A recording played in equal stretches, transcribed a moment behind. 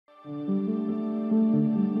We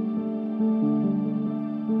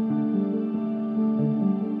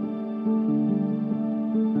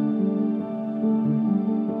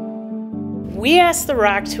asked The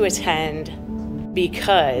Rock to attend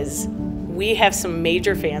because we have some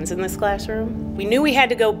major fans in this classroom. We knew we had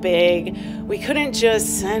to go big. We couldn't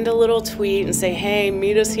just send a little tweet and say, hey,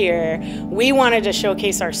 meet us here. We wanted to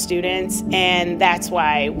showcase our students, and that's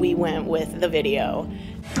why we went with the video.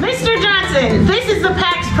 Mr. Johnson, this is the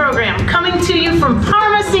PACTS program coming to you from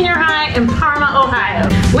Parma Senior High in Parma, Ohio.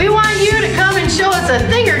 We want you to come and show us a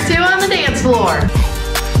thing or two on the dance floor.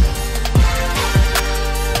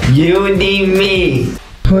 You need me.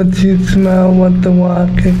 What you smell, what the walk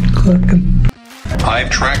is cooking. I've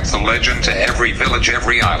tracked the legend to every village,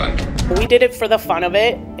 every island. We did it for the fun of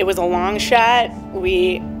it. It was a long shot.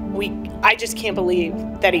 I just can't believe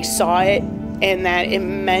that he saw it and that it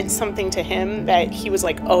meant something to him, that he was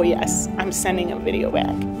like, oh yes, I'm sending a video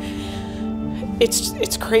back.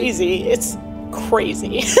 It's crazy. It's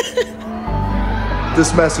crazy.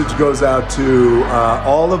 This message goes out to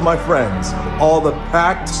all of my friends, all the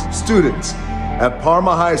PACTS students at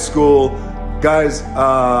Parma High School. Guys,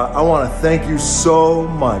 I want to thank you so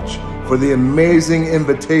much for the amazing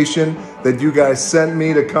invitation that you guys sent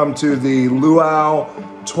me to come to the Luau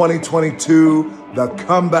 2022, the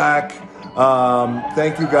comeback.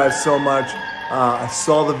 Thank you guys so much. I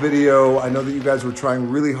saw the video. I know that you guys were trying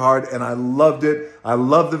really hard and I loved it. I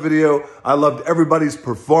loved the video. I loved everybody's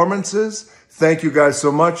performances. Thank you guys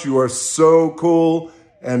so much. You are so cool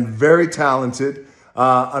and very talented.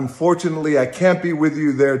 Unfortunately, I can't be with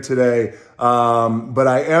you there today, but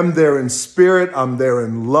I am there in spirit. I'm there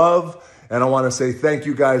in love. And I want to say thank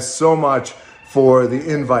you guys so much for the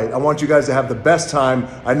invite. I want you guys to have the best time.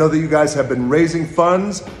 I know that you guys have been raising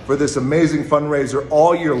funds for this amazing fundraiser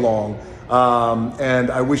all year long. And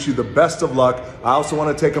I wish you the best of luck. I also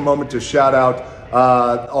want to take a moment to shout out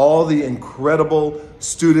all the incredible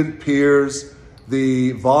student peers,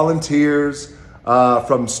 the volunteers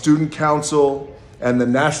from Student Council and the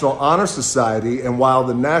National Honor Society. And while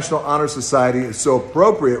the National Honor Society is so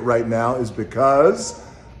appropriate right now is because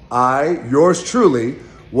I, yours truly,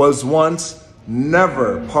 was once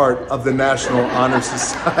never part of the National Honor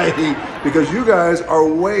Society because you guys are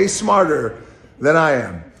way smarter than I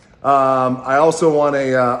am. I also want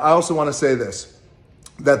to say this,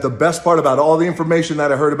 that the best part about all the information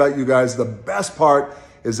that I heard about you guys, the best part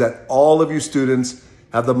is that all of you students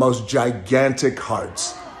have the most gigantic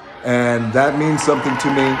hearts. And that means something to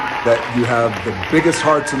me, that you have the biggest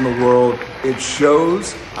hearts in the world. It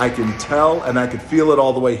shows, I can tell, and I can feel it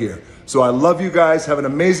all the way here. So I love you guys. Have an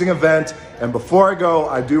amazing event. And before I go,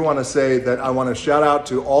 I do want to say that I want to shout out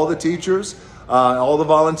to all the teachers, all the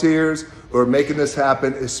volunteers who are making this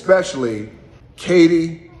happen, especially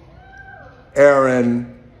Katie,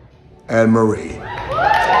 Aaron, and Marie.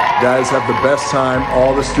 Guys, have the best time.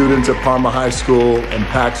 All the students at Parma High School and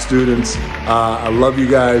PACTS students, I love you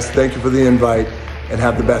guys. Thank you for the invite and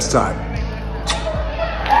have the best time.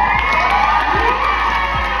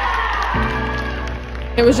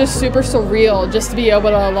 It was just super surreal just to be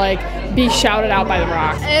able to like be shouted out by The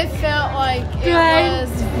Rock. It felt like it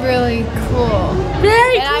was really cool.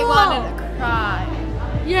 Very cool. And I wanted to cry.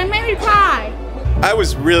 Yeah, it made me cry. I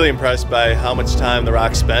was really impressed by how much time The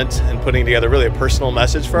Rock spent in putting together really a personal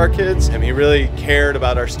message for our kids. I mean, he really cared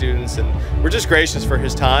about our students, and we're just gracious for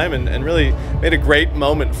his time and really made a great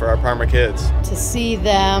moment for our Parma kids. To see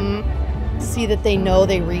them, see that they know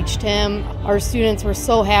they reached him. Our students were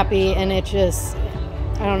so happy, and it just,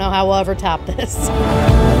 I don't know how we'll ever top this.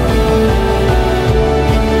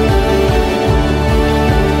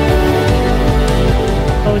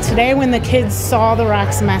 Today when the kids saw The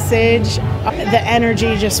Rock's message, the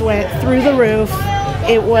energy just went through the roof.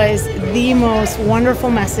 It was the most wonderful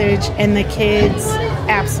message and the kids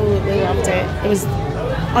absolutely loved it. It was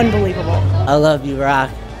unbelievable. I love you, Rock.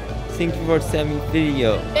 Thank you for sending the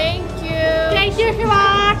video. Thank you. Thank you,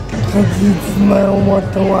 Rock. Cause you smell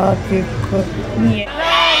what the walk is cooking. Yeah.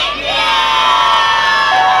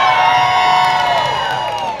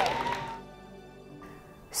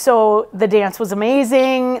 So the dance was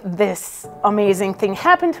amazing. This amazing thing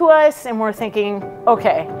happened to us and we're thinking,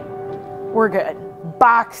 okay, we're good.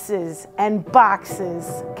 Boxes and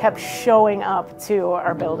boxes kept showing up to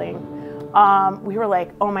our building. We were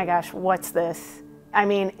like, oh my gosh, what's this? I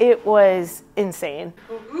mean, it was insane.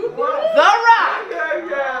 The Rock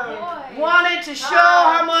wanted to show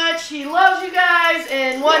how much he loves you guys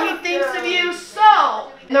and what he thinks of you. So,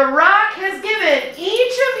 The Rock has given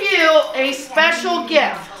each of you a special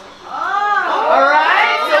gift. All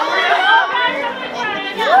right? So we're going to open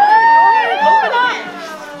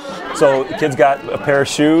up. So the kids got a pair of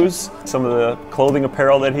shoes, some of the clothing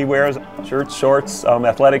apparel that he wears, shirts, shorts,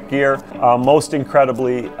 athletic gear. Most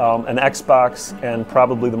incredibly, an Xbox, and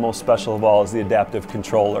probably the most special of all is the adaptive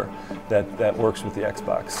controller that works with the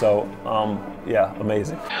Xbox. So yeah,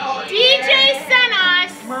 amazing. DJ sent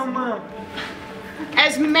us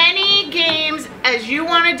as many games as you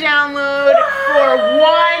want to download for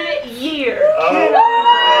 1 year.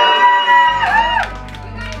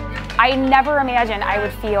 I never imagined I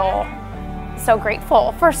would feel so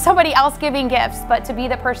grateful for somebody else giving gifts, but to be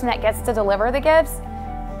the person that gets to deliver the gifts,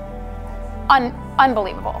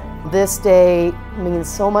 unbelievable. This day means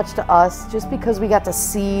so much to us just because we got to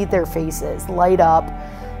see their faces light up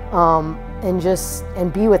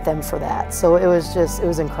and be with them for that. So it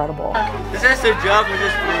was incredible. Is this a job or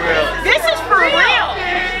just for real? This is for real.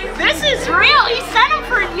 This is real. He sent them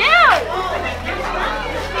for you.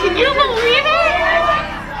 Can you believe it?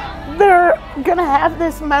 They're gonna have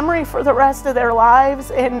this memory for the rest of their lives,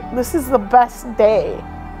 and this is the best day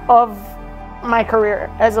of my career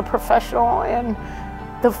as a professional, and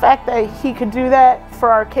the fact that he could do that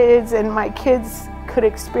for our kids and my kids could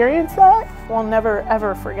experience that, we'll never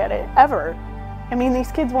ever forget it, ever. I mean,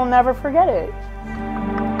 these kids will never forget it.